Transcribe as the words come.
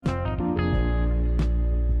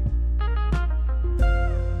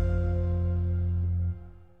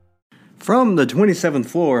From the 27th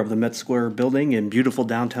floor of the Met Square building in beautiful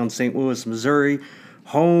downtown St. Louis, Missouri,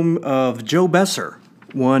 home of Joe Besser,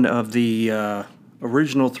 one of the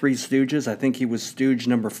original Three Stooges. I think he was Stooge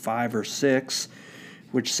number 5 or 6,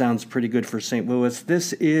 which sounds pretty good for St. Louis.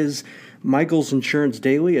 This is Michael's Insurance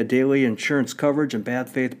Daily, a daily insurance coverage and bad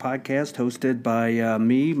faith podcast hosted by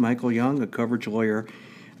me, Michael Young, a coverage lawyer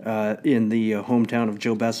in the hometown of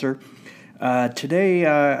Joe Besser. Today,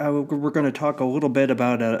 we're going to talk a little bit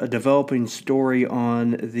about a developing story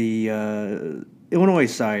on the Illinois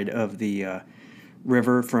side of the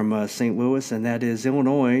river from St. Louis, and that is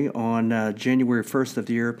Illinois on January 1st of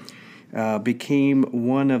the year became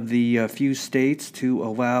one of the few states to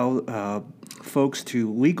allow folks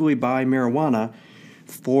to legally buy marijuana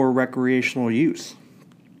for recreational use.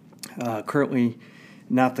 Currently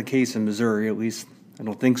not the case in Missouri, at least I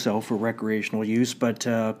don't think so, for recreational use, but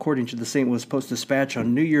according to the St. Louis Post-Dispatch,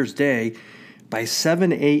 on New Year's Day, by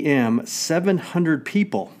 7 a.m., 700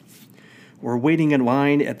 people were waiting in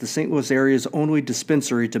line at the St. Louis area's only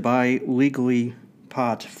dispensary to buy legally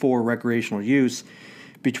pot for recreational use.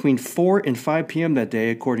 Between 4 and 5 p.m. that day,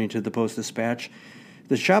 according to the Post-Dispatch,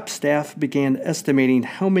 the shop staff began estimating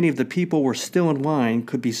how many of the people were still in line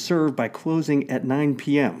could be served by closing at 9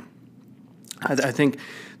 p.m. I think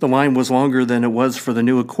the line was longer than it was for the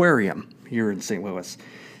new aquarium here in St. Louis.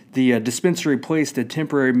 The dispensary placed a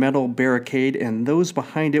temporary metal barricade, and those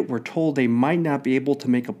behind it were told they might not be able to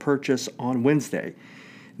make a purchase on Wednesday.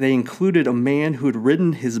 They included a man who had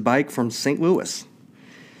ridden his bike from St. Louis.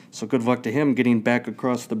 So good luck to him getting back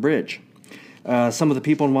across the bridge. Some of the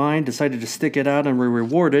people in line decided to stick it out and were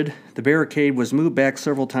rewarded. The barricade was moved back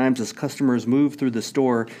several times as customers moved through the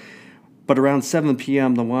store, but around 7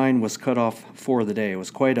 p.m., the line was cut off for the day. It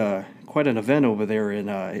was quite an event over there in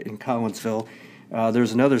Collinsville.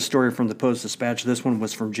 There's another story from the Post-Dispatch. This one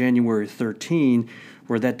was from January 13,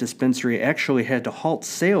 where that dispensary actually had to halt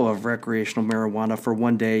sale of recreational marijuana for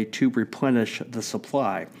one day to replenish the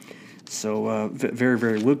supply. So very,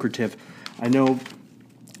 very lucrative. I know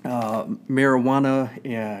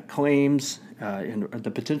marijuana claims and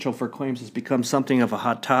the potential for claims has become something of a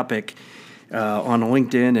hot topic on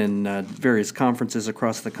LinkedIn and various conferences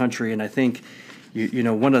across the country. And I think,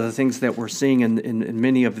 one of the things that we're seeing in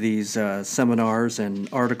many of these seminars and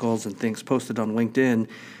articles and things posted on LinkedIn,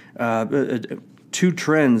 two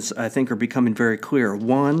trends I think are becoming very clear.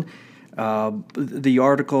 One, the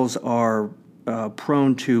articles are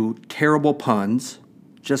prone to terrible puns,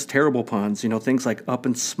 just terrible puns, things like up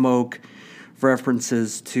in smoke,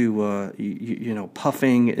 references to,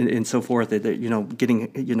 puffing and so forth,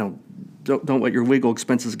 getting, don't let your legal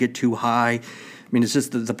expenses get too high. I mean, it's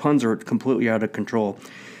just the puns are completely out of control.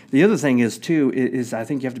 The other thing is I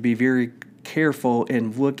think you have to be very careful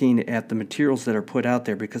in looking at the materials that are put out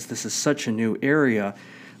there, because this is such a new area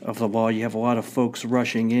of the law. You have a lot of folks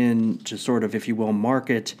rushing in to sort of, if you will,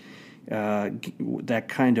 market that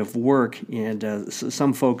kind of work, and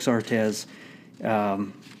some folks aren't as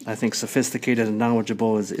I think sophisticated and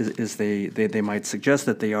knowledgeable as they might suggest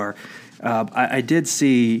that they are. I did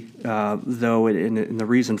see, though, in the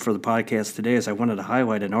reason for the podcast today is I wanted to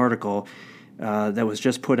highlight an article that was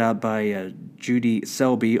just put out by Judy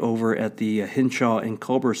Selby over at the Hinshaw and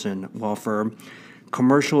Culberson law firm,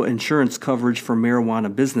 Commercial Insurance Coverage for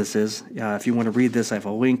Marijuana Businesses. If you want to read this, I have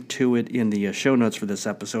a link to it in the show notes for this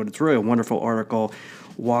episode. It's really a wonderful article,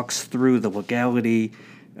 walks through the legality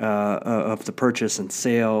of the purchase and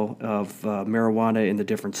sale of marijuana in the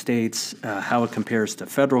different states, how it compares to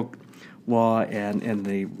federal law, and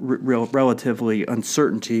the relatively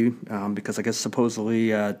uncertainty, because I guess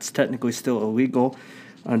supposedly it's technically still illegal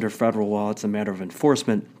under federal law. It's a matter of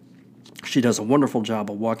enforcement. She does a wonderful job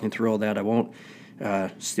of walking through all that. I won't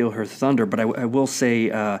steal her thunder, but I will say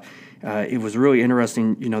it was really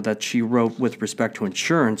interesting, that she wrote with respect to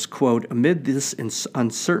insurance, quote, amid this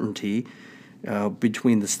uncertainty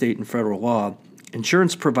between the state and federal law,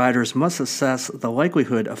 insurance providers must assess the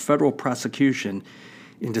likelihood of federal prosecution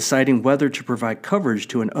in deciding whether to provide coverage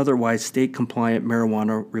to an otherwise state-compliant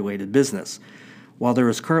marijuana-related business. While there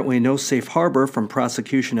is currently no safe harbor from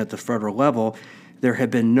prosecution at the federal level, there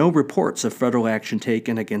have been no reports of federal action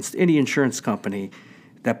taken against any insurance company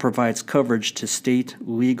that provides coverage to state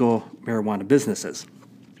legal marijuana businesses.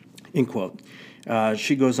 End quote.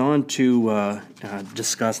 She goes on to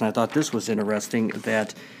discuss, and I thought this was interesting,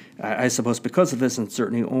 that I suppose because of this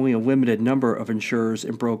uncertainty, only a limited number of insurers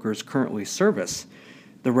and brokers currently service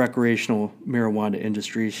the recreational marijuana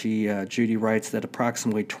industry. Judy writes that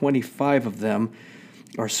approximately 25 of them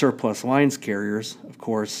are surplus lines carriers. Of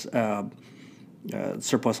course,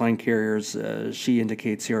 surplus line carriers, she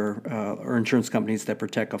indicates here, are insurance companies that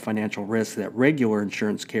protect a financial risk that regular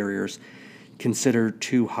insurance carriers consider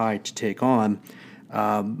too high to take on.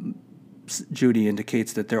 Judy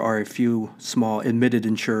indicates that there are a few small admitted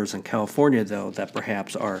insurers in California, though, that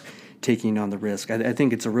perhaps are taking on the risk. I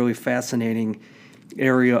think it's a really fascinating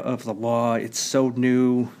area of the law. It's so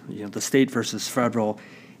new, the state versus federal,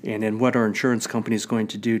 and then what are insurance companies going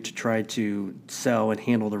to do to try to sell and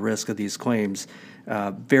handle the risk of these claims.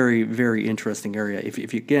 Very, very interesting area.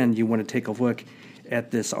 If you want to take a look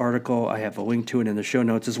at this article, I have a link to it in the show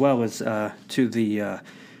notes, as well as to the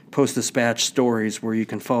Post-Dispatch stories where you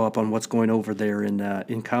can follow up on what's going over there in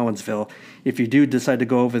Collinsville. If you do decide to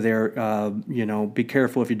go over there, be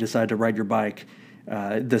careful if you decide to ride your bike.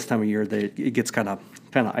 This time of year, it gets kind of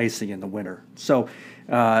icy in the winter. So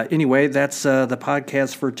anyway, that's the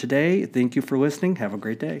podcast for today. Thank you for listening. Have a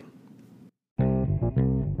great day.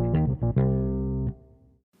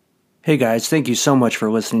 Hey guys, thank you so much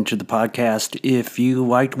for listening to the podcast. If you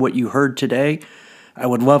liked what you heard today, I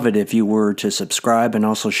would love it if you were to subscribe and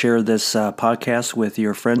also share this podcast with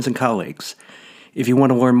your friends and colleagues. If you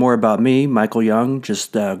want to learn more about me, Michael Young,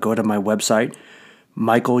 just go to my website,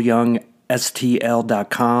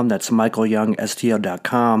 michaelyoungstl.com. That's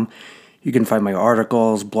michaelyoungstl.com. You can find my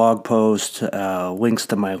articles, blog posts, links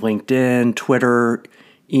to my LinkedIn, Twitter,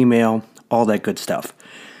 email, all that good stuff.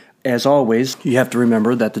 As always, you have to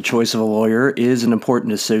remember that the choice of a lawyer is an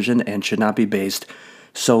important decision and should not be based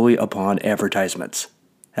solely upon advertisements.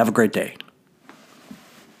 Have a great day.